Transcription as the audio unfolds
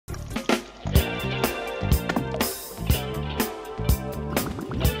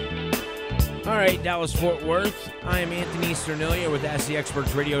All right, Dallas Fort Worth. I am Anthony Cernelia with Ask the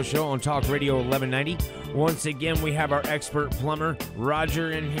Experts radio show on Talk Radio 1190. Once again, we have our expert plumber,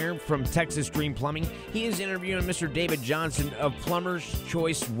 Roger, in here from Texas Dream Plumbing. He is interviewing Mr. David Johnson of Plumber's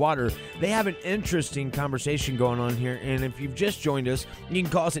Choice Water. They have an interesting conversation going on here, and if you've just joined us, you can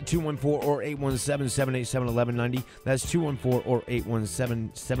call us at 214 or 817-787-1190. That's 214 or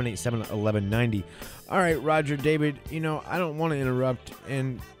 817-787-1190. All right, Roger, David, I don't want to interrupt,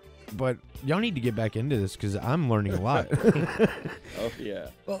 but y'all need to get back into this because I'm learning a lot. Oh, yeah.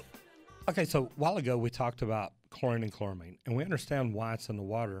 Well, okay, so a while ago we talked about chlorine and chloramine, and we understand why it's in the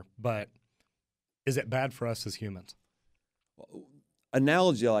water, but is it bad for us as humans? Well,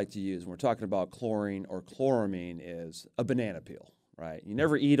 analogy I like to use when we're talking about chlorine or chloramine is a banana peel, right? You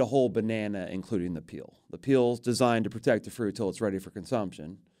never eat a whole banana, including the peel. The peel's designed to protect the fruit till it's ready for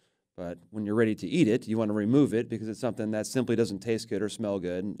consumption. But when you're ready to eat it, you want to remove it because it's something that simply doesn't taste good or smell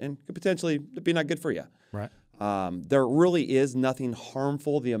good and could potentially be not good for you. Right. There really is nothing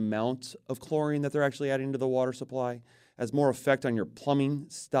harmful. The amount of chlorine that they're actually adding to the water supply has more effect on your plumbing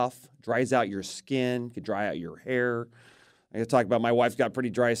stuff, dries out your skin, could dry out your hair. I can talk about my wife's got pretty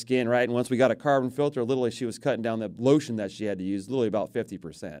dry skin, right? And once we got a carbon filter, literally she was cutting down the lotion that she had to use, literally about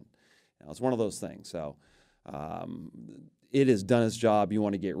 50%. It's one of those things. So it has done its job. You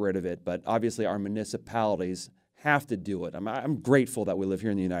want to get rid of it. But obviously our municipalities have to do it. I'm grateful that we live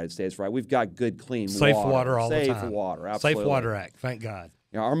here in the United States, right? We've got good, clean Safe water all the time. Safe water, absolutely. Safe Water Act, thank God.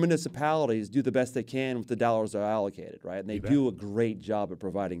 Our municipalities do the best they can with the dollars they're allocated, right? And they do a great job of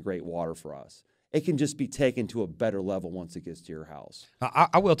providing great water for us. It can just be taken to a better level once it gets to your house.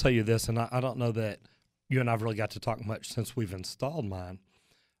 I will tell you this, and I don't know that you and I have really got to talk much since we've installed mine.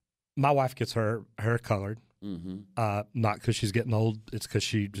 My wife gets her hair colored. Not because she's getting old. It's because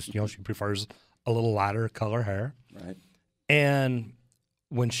she just, she prefers a little lighter color hair. Right. And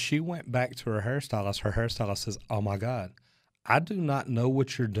when she went back to her hairstylist says, "Oh my God, I do not know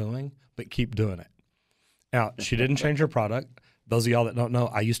what you're doing, but keep doing it." Now, she didn't change her product. Those of y'all that don't know,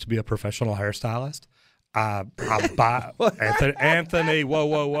 I used to be a professional hairstylist. I buy Anthony.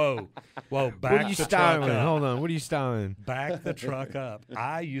 Whoa! Back What are you the styling? truck up. Hold on. What are you styling? Back the truck up.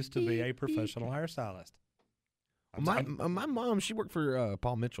 I used to be a professional hairstylist. My mom, she worked for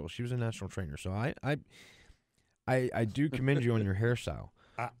Paul Mitchell. She was a national trainer, so I do commend you on your hairstyle.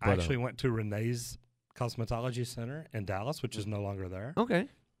 I actually went to Renee's Cosmetology Center in Dallas, which is no longer there. Okay.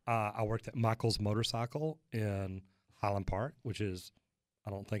 I worked at Michael's Motorcycle in Highland Park, which is, I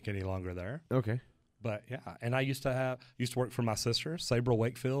don't think, any longer there. Okay. But yeah, and I used to work for my sister, Sabril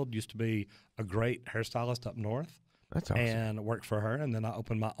Wakefield, used to be a great hairstylist up north. That's awesome. And worked for her, and then I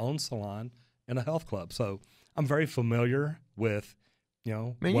opened my own salon in a health club. So I'm very familiar with,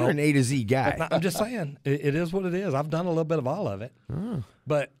 Man, you're an A to Z guy. I'm just saying, it is what it is. I've done a little bit of all of it. Oh.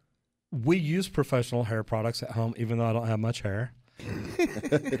 But we use professional hair products at home, even though I don't have much hair.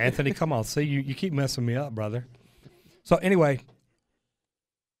 Anthony, come on. See, you keep messing me up, brother. So anyway,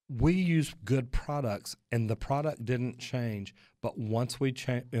 we use good products, and the product didn't change. But once we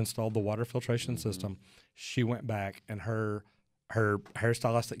installed the water filtration system, she went back, and her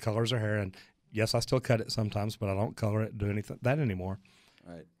hairstylist that colors her hair, and yes, I still cut it sometimes, but I don't color it, do anything that anymore.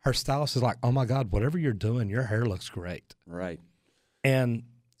 Right. Her stylist is like, "Oh my God, whatever you're doing, your hair looks great." Right. And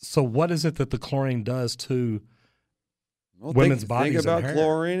so, what is it that the chlorine does to women's bodies? Think about and hair?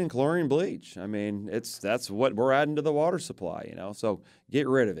 chlorine and chlorine bleach. I mean, that's what we're adding to the water supply. So get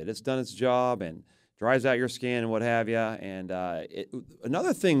rid of it. It's done its job and dries out your skin and what have you. And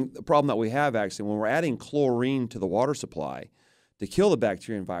another thing, the problem that we have actually, when we're adding chlorine to the water supply to kill the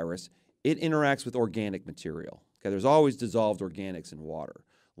bacteria and virus, it interacts with organic material. Okay, there's always dissolved organics in water.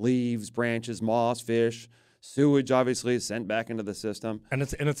 Leaves, branches, moss, fish, sewage obviously is sent back into the system. And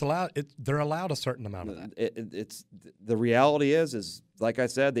it's allowed. They're allowed a certain amount of that. It's the reality is like I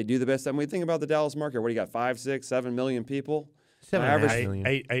said, they do the best. I mean, we think about the Dallas market. What do you got? 5, 6, 7 million people. 7.5 million.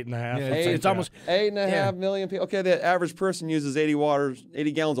 Eight and a half. Yeah, it's almost 8.5 million people. Okay, the average person uses 80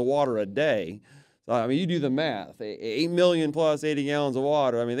 gallons of water a day. So, I mean, you do the math. 8 million plus 80 gallons of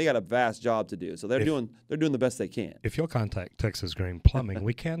water. I mean, they got a vast job to do. So they're doing the best they can. If you'll contact Texas Green Plumbing,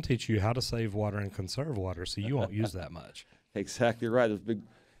 we can teach you how to save water and conserve water, so you won't use that much. Exactly right. There's a big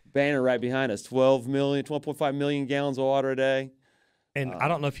banner right behind us. 12.5 million gallons of water a day. And I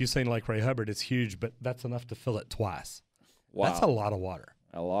don't know if you've seen Lake Ray Hubbard. It's huge, but that's enough to fill it twice. Wow. That's a lot of water.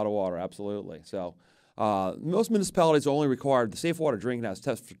 A lot of water, absolutely. So most municipalities only require the Safe Water Drinking House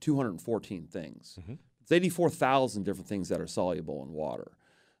test for 214 things. Mm-hmm. It's 84,000 different things that are soluble in water.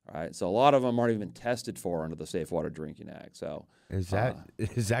 Right, so a lot of them aren't even tested for under the Safe Water Drinking Act. So is that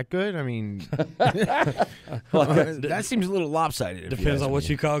good? I mean, that seems a little lopsided. Depends on what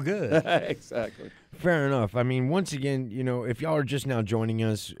you call good. Exactly. Fair enough. I mean, once again, if y'all are just now joining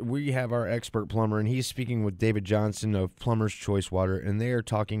us, we have our expert plumber, and he's speaking with David Johnson of Plumber's Choice Water, and they are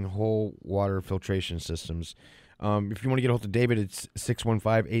talking whole water filtration systems. If you want to get a hold of David, it's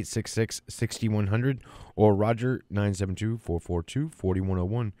 615-866-6100 or Roger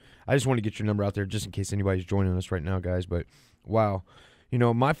 972-442-4101. I just want to get your number out there just in case anybody's joining us right now, guys. But wow,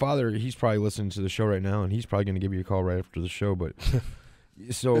 my father, he's probably listening to the show right now, and he's probably going to give you a call right after the show. But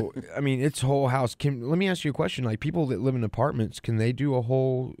so I mean, it's whole house. Let me ask you a question. Like, people that live in apartments, can they do a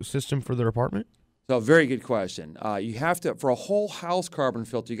whole system for their apartment? So very good question. You have to, for a whole house carbon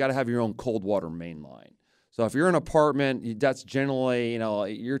filter, you got to have your own cold water main line. So if you're in an apartment, that's generally,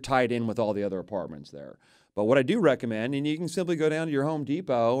 you're tied in with all the other apartments there. But what I do recommend, and you can simply go down to your Home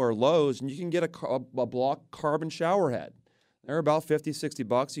Depot or Lowe's, and you can get a block carbon shower head. They're about $50,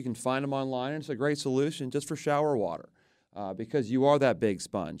 $60. You can find them online, and it's a great solution just for shower water because you are that big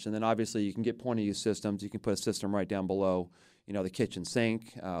sponge. And then obviously you can get point-of-use systems. You can put a system right down below, the kitchen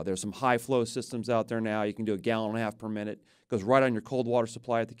sink. There's some high-flow systems out there now. You can do 1.5 gallons per minute. Goes right on your cold water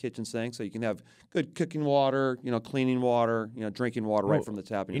supply at the kitchen sink, so you can have good cooking water, cleaning water, drinking water right from the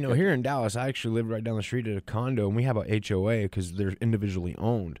tap. Here in Dallas, I actually live right down the street at a condo, and we have a HOA because they're individually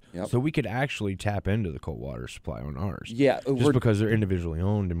owned. Yep. So we could actually tap into the cold water supply on ours. Yeah, just because they're individually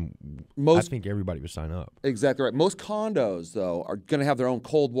owned, and I think everybody would sign up. Exactly right. Most condos, though, are going to have their own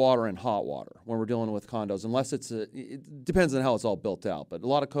cold water and hot water when we're dealing with condos, unless it depends on how it's all built out. But a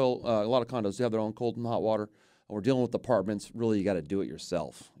lot of condos have their own cold and hot water. We're dealing with apartments. Really, you got to do it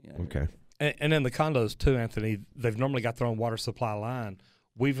yourself. Okay. And in the condos too, Anthony, they've normally got their own water supply line.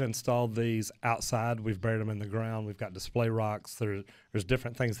 We've installed these outside. We've buried them in the ground. We've got display rocks. There's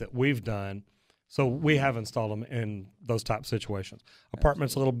different things that we've done. So we have installed them in those type situations.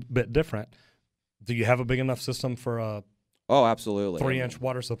 Apartments a little bit different. Do you have a big enough system for a Oh, absolutely. 3-inch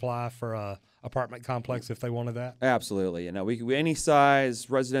water supply for a apartment complex if they wanted that? Absolutely. We any size,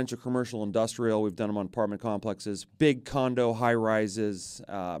 residential, commercial, industrial. We've done them on apartment complexes, big condo, high rises,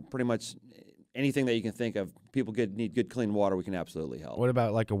 pretty much anything that you can think of. People need good, clean water. We can absolutely help. What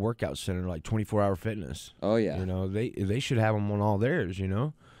about like a workout center, like 24-hour fitness? Oh yeah. They should have them on all theirs.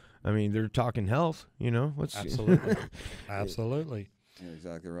 I mean, they're talking health. Absolutely, absolutely. You're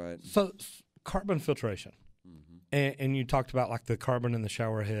exactly right. So carbon filtration. And you talked about like the carbon in the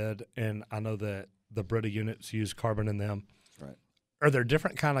shower head, and I know that the Brita units use carbon in them. That's right. Are there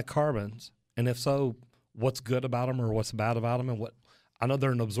different kind of carbons? And if so, what's good about them or what's bad about them? And I know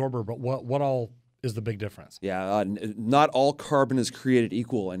they're an absorber, but what all is the big difference? Yeah, not all carbon is created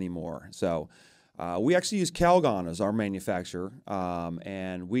equal anymore. So we actually use Calgon as our manufacturer,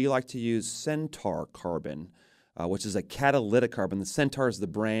 and we like to use Centaur carbon. Which is a catalytic carbon. The Centaur is the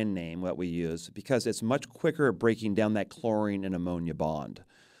brand name that we use because it's much quicker at breaking down that chlorine and ammonia bond.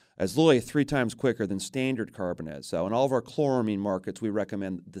 It's literally 3 times quicker than standard carbon is. So in all of our chloramine markets, we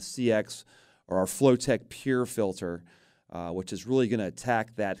recommend the CX or our Flowtech Pure filter, which is really going to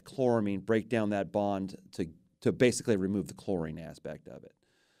attack that chloramine, break down that bond to basically remove the chlorine aspect of it.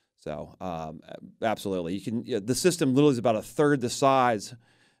 So absolutely, the system literally is about 1/3 the size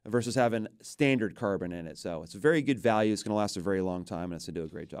versus having standard carbon in it. So it's a very good value. It's going to last a very long time, and it's going to do a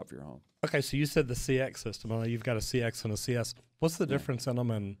great job for your home. Okay, so you said the CX system. I know you've got a CX and a CS. What's the difference in them,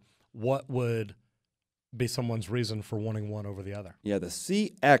 and what would be someone's reason for wanting one over the other? Yeah, the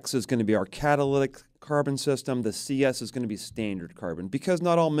CX is going to be our catalytic carbon system. The CS is going to be standard carbon because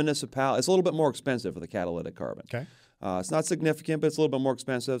not all municipalities, it's a little bit more expensive for the catalytic carbon. Okay. It's not significant, but it's a little bit more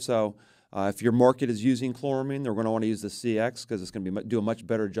expensive. So if your market is using chloramine, they're going to want to use the CX because it's going to do a much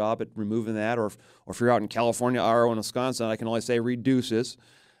better job at removing that. Or if you're out in California, Iowa, and Wisconsin, I can only say reduces.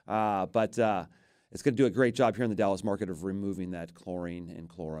 But it's going to do a great job here in the Dallas market of removing that chlorine and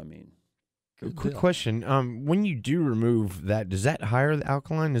chloramine. Quick question. When you do remove that, does that higher the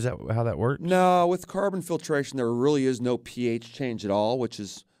alkaline? Is that how that works? No, with carbon filtration, there really is no pH change at all, which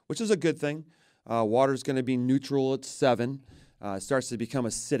is a good thing. Water is going to be neutral at 7. It starts to become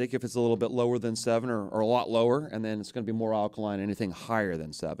acidic if it's a little bit lower than 7 or a lot lower, and then it's going to be more alkaline anything higher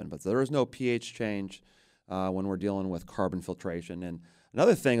than 7. But there is no pH change when we're dealing with carbon filtration. And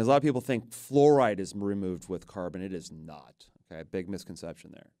another thing is a lot of people think fluoride is removed with carbon. It is not. Okay, big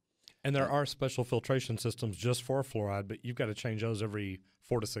misconception there. And there are special filtration systems just for fluoride, but you've got to change those every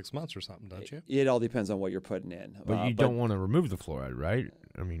 4 to 6 months or something, don't you? It all depends on what you're putting in. But you don't want to remove the fluoride, right?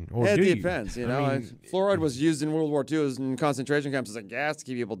 I mean, or it do you? depends. Fluoride was used in World War II in concentration camps as a gas to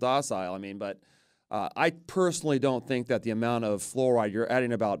keep people docile. But I personally don't think that the amount of fluoride, you're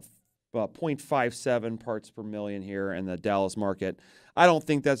adding about 0.57 parts per million here in the Dallas market. I don't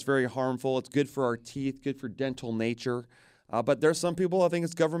think that's very harmful. It's good for our teeth, good for dental nature. But there's some people, I think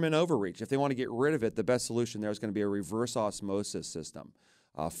it's government overreach. If they want to get rid of it, the best solution there is going to be a reverse osmosis system.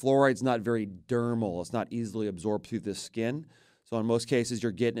 Fluoride's not very dermal. It's not easily absorbed through the skin. So in most cases,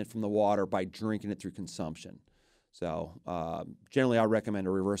 you're getting it from the water by drinking it through consumption. So generally, I recommend a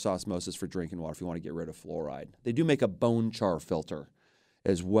reverse osmosis for drinking water if you want to get rid of fluoride. They do make a bone char filter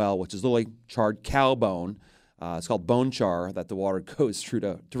as well, which is literally charred cow bone. It's called bone char that the water goes through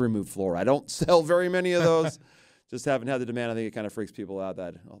to remove fluoride. I don't sell very many of those. Just haven't had the demand. I think it kind of freaks people out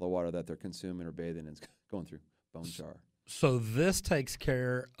that all the water that they're consuming or bathing is going through bone char. So this takes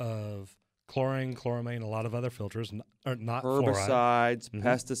care of chlorine, chloramine, a lot of other filters, not herbicides, fluoride.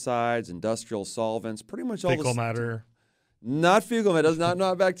 pesticides, industrial solvents, pretty much all fecal matter. Not fecal matter,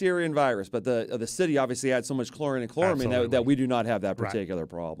 not bacteria and virus, but the city obviously had so much chlorine and chloramine that we do not have that particular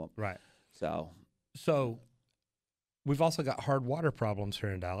problem. Right. So we've also got hard water problems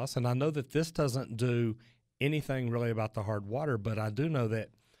here in Dallas, and I know that this doesn't do anything really about the hard water, but I do know that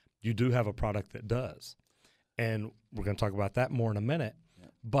you do have a product that does. And we're going to talk about that more in a minute. Yeah.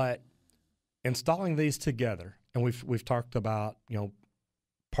 But installing these together, and we've talked about,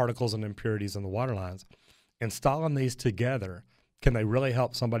 particles and impurities in the water lines. Installing these together, can they really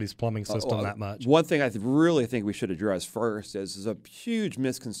help somebody's plumbing system that much? One thing I really think we should address first is a huge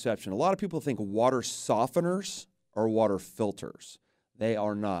misconception. A lot of people think water softeners are water filters. They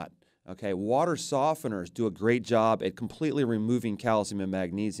are not. Okay, water softeners do a great job at completely removing calcium and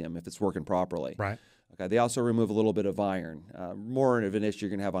magnesium if it's working properly. Right. Okay, they also remove a little bit of iron. More of an issue you're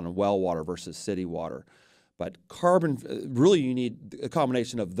going to have on well water versus city water. But carbon, really you need a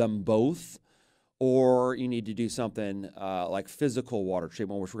combination of them both, or you need to do something like physical water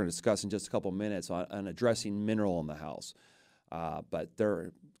treatment, which we're going to discuss in just a couple of minutes on addressing mineral in the house. But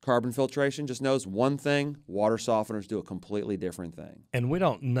carbon filtration just knows one thing. Water softeners do a completely different thing. And we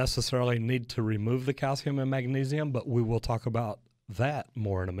don't necessarily need to remove the calcium and magnesium, but we will talk about that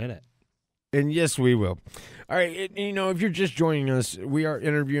more in a minute. And yes, we will. All right, if you're just joining us, we are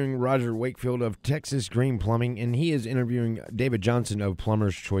interviewing Roger Wakefield of Texas Green Plumbing, and he is interviewing David Johnson of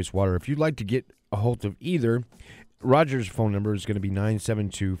Plumber's Choice Water. If you'd like to get a hold of either, Roger's phone number is going to be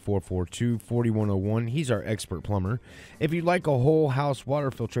 972-442-4101. He's our expert plumber. If you'd like a whole house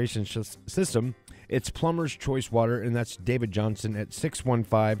water filtration system, it's Plumber's Choice Water, and that's David Johnson at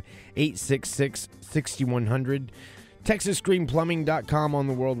 615-866-6100. TexasGreenPlumbing.com on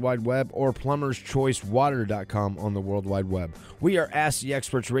the World Wide Web, or Plumber'sChoiceWater.com on the World Wide Web. We are Ask the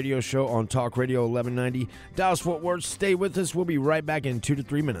Experts radio show on Talk Radio 1190. Dallas Fort Worth, stay with us. We'll be right back in 2 to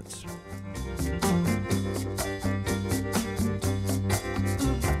 3 minutes.